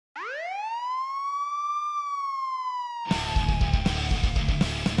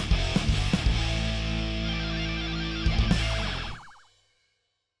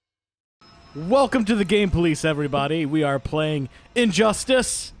Welcome to the Game Police, everybody. We are playing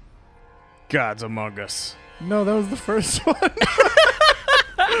Injustice. Gods Among Us. No, that was the first one.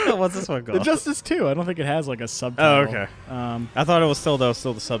 What's this one called? Injustice 2. I don't think it has like a subtitle. Oh, okay. I thought it was still the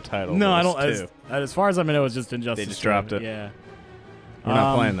subtitle. No, I don't. As far as I know, it's just Injustice. They just 2. dropped it. Yeah. We're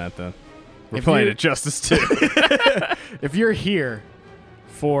not playing that then. We're playing Injustice 2. If you're here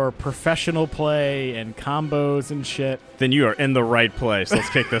for professional play and combos and shit, then you are in the right place. Let's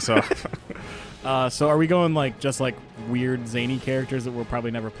kick this off. So are we going like just like weird zany characters that we'll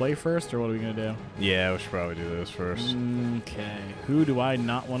probably never play first, or what are we gonna do? Yeah, we should probably do this first. Okay. Who do I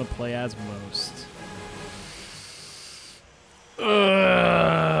not want to play as most?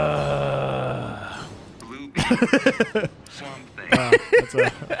 Blue Beetle, Swamp Thing. That's a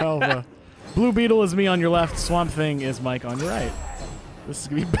hell of a... Blue Beetle is me on your left. Swamp Thing is Mike on your right. This is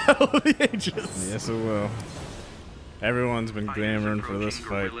gonna be Battle of the Ages. Yes, it will. Everyone's been clamoring for this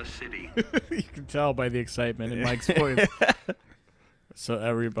fight. You can tell by the excitement in Mike's voice. So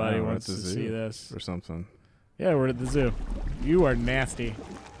everybody wants to see this. Or something. Yeah, we're at the zoo. You are nasty.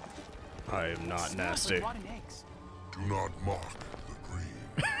 I am not nasty. Do not mock the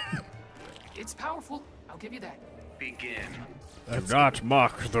green. It's powerful. I'll give you that. Begin. Do not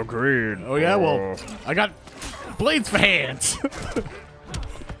mock the green. Oh yeah, well, I got blades for hands.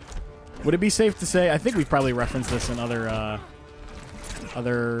 Would it be safe to say, I think we've probably referenced this in other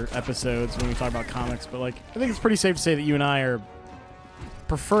episodes when we talk about comics, but like I think it's pretty safe to say that you and I are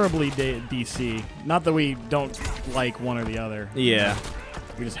preferably DC. Not that we don't like one or the other. Yeah.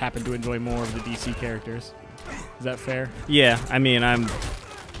 We just happen to enjoy more of the DC characters. Is that fair? Yeah, I mean, I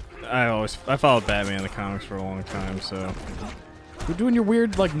followed Batman in the comics for a long time, so You're doing your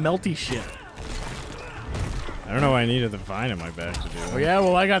weird like melty shit. I don't know why I needed the vine in my back to do that. Oh yeah,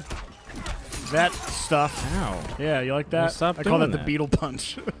 well I got that stuff. Ow. Yeah, you like that? Well, stop I call that doing the that. beetle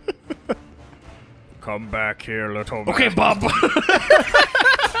punch. Come back here, little Okay, man. Bob.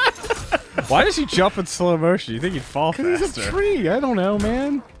 Why does he jump in slow motion? You think he'd fall faster? He's a tree. I don't know,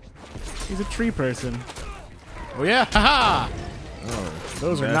 man. He's a tree person. Oh yeah, haha! Oh,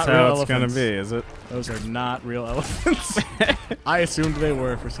 Those are that's not real how elephants. it's gonna be, is it? Those are not real elephants. I assumed they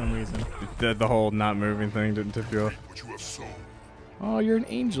were for some reason. The whole not moving thing didn't tip you off? What you have sown. Oh, you're an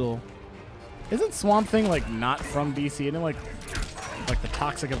angel. Isn't Swamp Thing like not from DC? Isn't it like the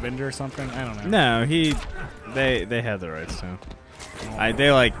Toxic Avenger or something? I don't know. No, they had the rights to him.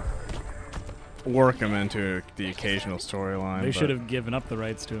 They like work him into the occasional storyline. They should have given up the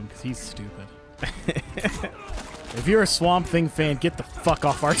rights to him because he's stupid. If you're a Swamp Thing fan, get the fuck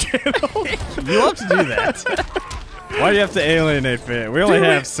off our channel. You love to do that. Why do you have to alienate fan? We only Do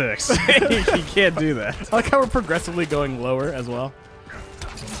have it. 6. You can't do that. I like how we're progressively going lower as well.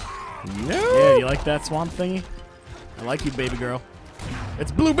 No. Yeah, you like that Swamp Thingy? I like you, baby girl.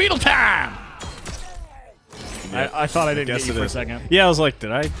 It's Blue Beetle time! I thought I didn't Guess get you it for a is. second. Yeah, I was like,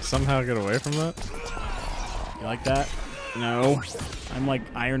 did I somehow get away from that? You like that? No. I'm like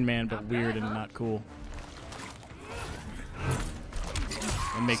Iron Man, but weird and not cool.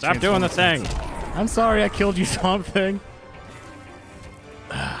 And make Stop doing the Transformers thing. sense. I'm sorry I killed you, Swamp Thing.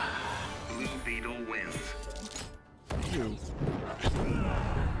 Blue Beetle wins.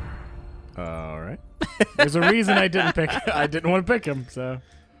 All right. There's a reason I didn't pick. I didn't want to pick him. So,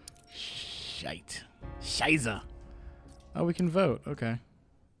 shite, shiza. Oh, we can vote. Okay,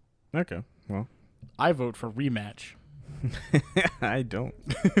 Okay. Well, I vote for rematch. I don't.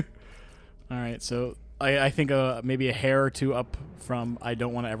 All right, so I think maybe a hair or two up from I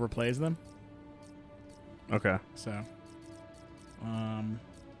don't want to ever play as them. Okay. So, I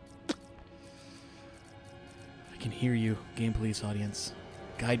can hear you, Game Police audience.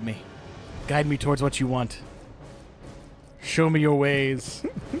 Guide me. Guide me towards what you want. Show me your ways.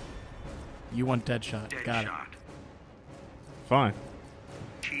 You want Deadshot. Got it. Deadshot. Fine.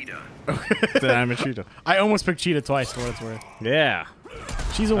 Cheetah. Then I'm a cheetah. I almost picked Cheetah twice for what it's worth. Yeah.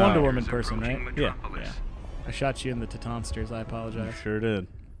 She's a Wonder Oh. Woman person, right? Yeah. Metropolis. Yeah. I shot you in the Tetonsters. I apologize. Sure did.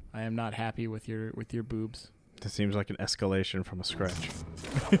 I am not happy with your boobs. This seems like an escalation from a scratch.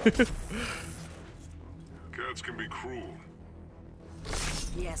 Cats can be cruel.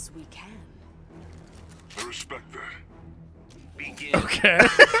 Yes, we can. I respect that. Begin. Okay.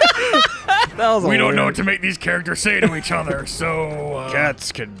 That was We don't know what to make these characters say to each other, so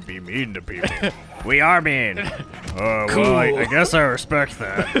Cats can be mean to people. We are mean. Well, Cool. I guess I respect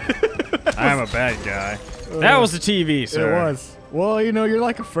that. I'm a bad guy. That was the TV, it sir. was. Well, you know, you're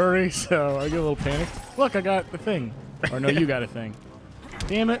like a furry, so I get a little panicked. Look, I got the thing. Or no, you got a thing.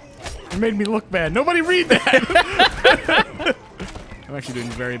 Damn it. You made me look bad. Nobody read that. I'm actually doing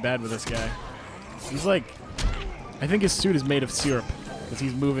very bad with this guy. He's like, I think his suit is made of syrup. Because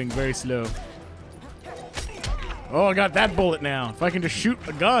he's moving very slow. Oh, I got that bullet now. If I can just shoot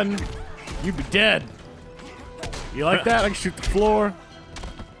a gun, you'd be dead. You like that? I can shoot the floor.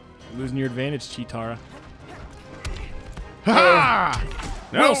 Losing your advantage, Cheetara. Ha!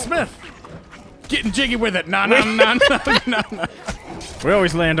 No. Will Smith! Getting jiggy with it. Nah, nah, nah, nah, nah, nah. We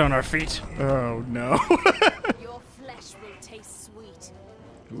always land on our feet. Oh, no. Your flesh will taste sweet.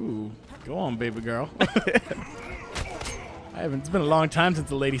 Ooh, go on, baby girl. It's been a long time since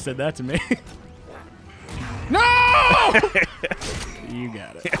the lady said that to me. No! You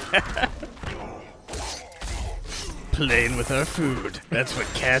got it. Playing with our food. That's what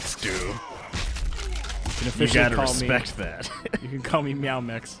cats do. You can You officially gotta call respect that. me. You can call me Meow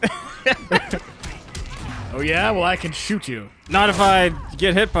Mix. Oh yeah, well I can shoot you. Not if I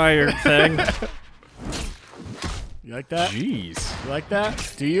get hit by your thing. You like that? Jeez. You like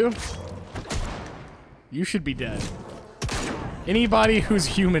that? Do you? You should be dead. Anybody who's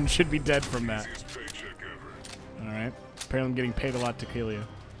human should be dead from that. All right. Apparently, I'm getting paid a lot to kill you.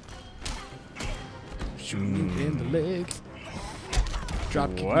 Shooting you in the leg. Drop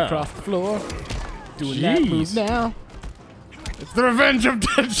kick you Wow. across the floor. Doing that move Jeez. now. It's the revenge of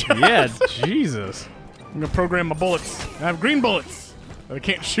Deadshot. Yeah, Jesus. I'm gonna program my bullets. I have green bullets that I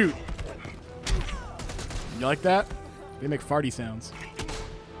can't shoot. You like that? They make farty sounds.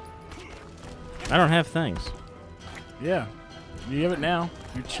 I don't have things. Yeah. You have it now.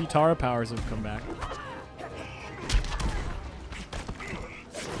 Your Cheetara powers have come back.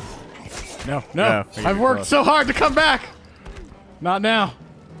 No, no. No, I I've worked close. so hard to come back. Not now.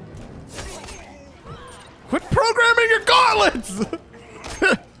 Quit programming your gauntlets!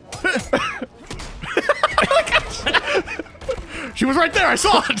 She was right there. I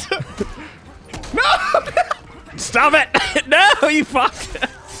saw it. No! Stop it! No, you fuck!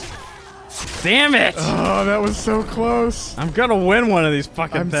 Damn it! Oh, that was so close. I'm gonna win one of these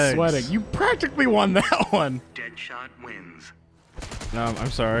fucking I'm things. sweating. You practically won that one. Deadshot wins. No,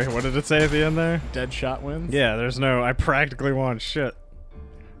 I'm sorry. What did it say at the end there? Deadshot wins. Yeah, there's no. I practically won. Shit.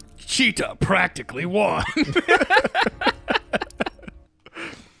 Cheetah practically won.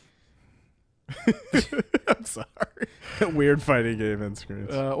 I'm sorry. Weird fighting game end screens.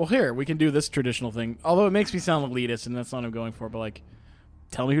 Well, here, we can do this traditional thing. Although it makes me sound elitist, and that's not what I'm going for, but, like,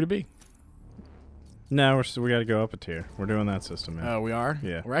 tell me who to be. No, we gotta go up a tier. We're doing that system, man. Oh, we are?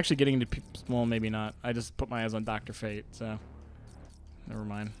 Yeah. We're actually getting into well, maybe not. I just put my eyes on Dr. Fate, so never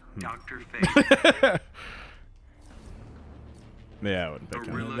mind. Dr. Fate. Yeah, I wouldn't pick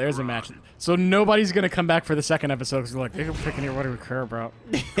him. Gorilla There's a Grodd. match. So nobody's going to come back for the second episode because they're like, they're picking here, what do we care about?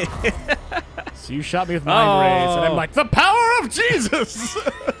 So you shot me with mind rays, and I'm like, the power of Jesus!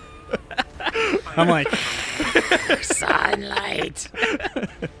 I'm like, Sunlight!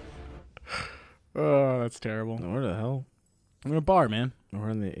 Oh, that's terrible. where the hell? I'm in a bar, man.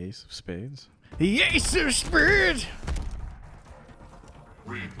 We're in the Ace of Spades. The Ace of Spades!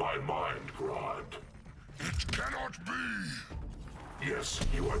 Read my mind, Grodd. It cannot be. Yes,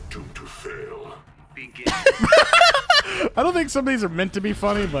 you are doomed to fail. Begin. I don't think some of these are meant to be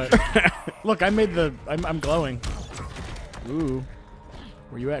funny, but look, I made the. I'm glowing. Ooh,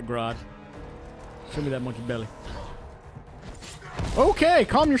 where you at, Grodd? Show me that monkey belly. Okay,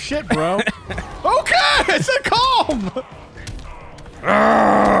 calm your shit, bro. Okay, I said calm.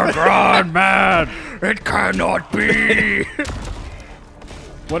 Grodd, man! It cannot be.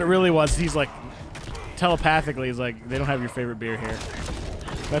 What it really was, he's like telepathically, he's like, they don't have your favorite beer here.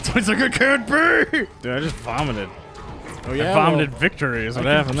 That's why it's like, it can't be. Dude, I just vomited. Oh yeah, I vomited well, victory is what I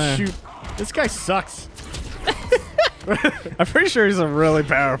can happened there. shoot. This guy sucks. I'm pretty sure he's a really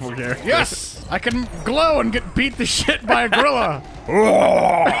powerful character. Yes! I can glow and get beat the shit by a gorilla. You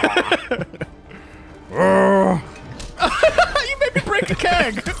made me break a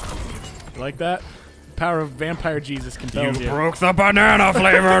keg. You like that? The power of vampire Jesus compels you. broke the banana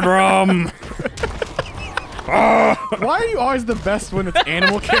flavored rum. Why are you always the best when it's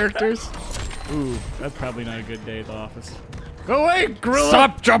animal characters? Ooh, that's probably not a good day at the office. Go away, gorilla!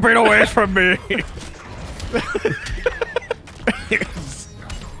 Stop jumping away from me.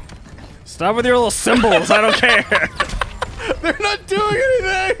 Stop with your little symbols. I don't care. They're not doing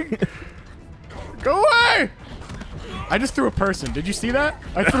anything! Go away! I just threw a person. Did you see that?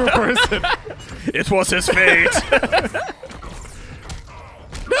 I threw a person. It was his fate.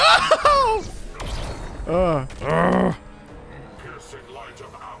 No! Piercing light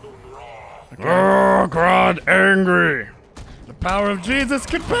of Amun-Ra. Oh, Grodd, angry. The power of Jesus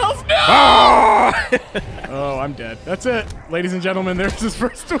compels. No! Oh, I'm dead. That's it. Ladies and gentlemen, there's his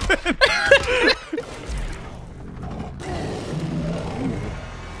first win.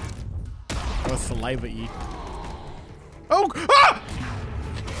 That was saliva-y. Oh! Ah!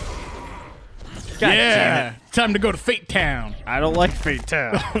 yeah, time to go to Fate Town. I don't like Fate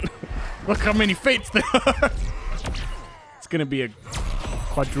Town. Look how many fates there are. It's gonna be a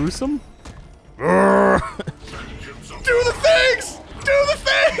quadrusum. Do the things! Do the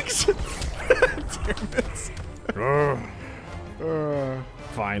things! Damn it.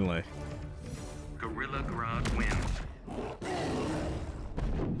 Finally. Gorilla Grodd wins.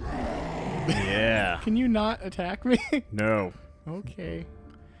 Yeah. Can you not attack me? No. Okay.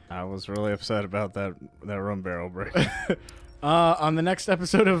 I was really upset about that rum barrel break. On the next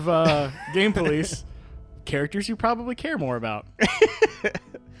episode of Game Police, characters you probably care more about.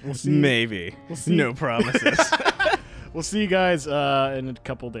 We'll see. Maybe. We'll see. No promises. We'll see you guys in a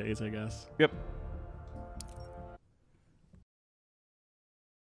couple days, I guess. Yep.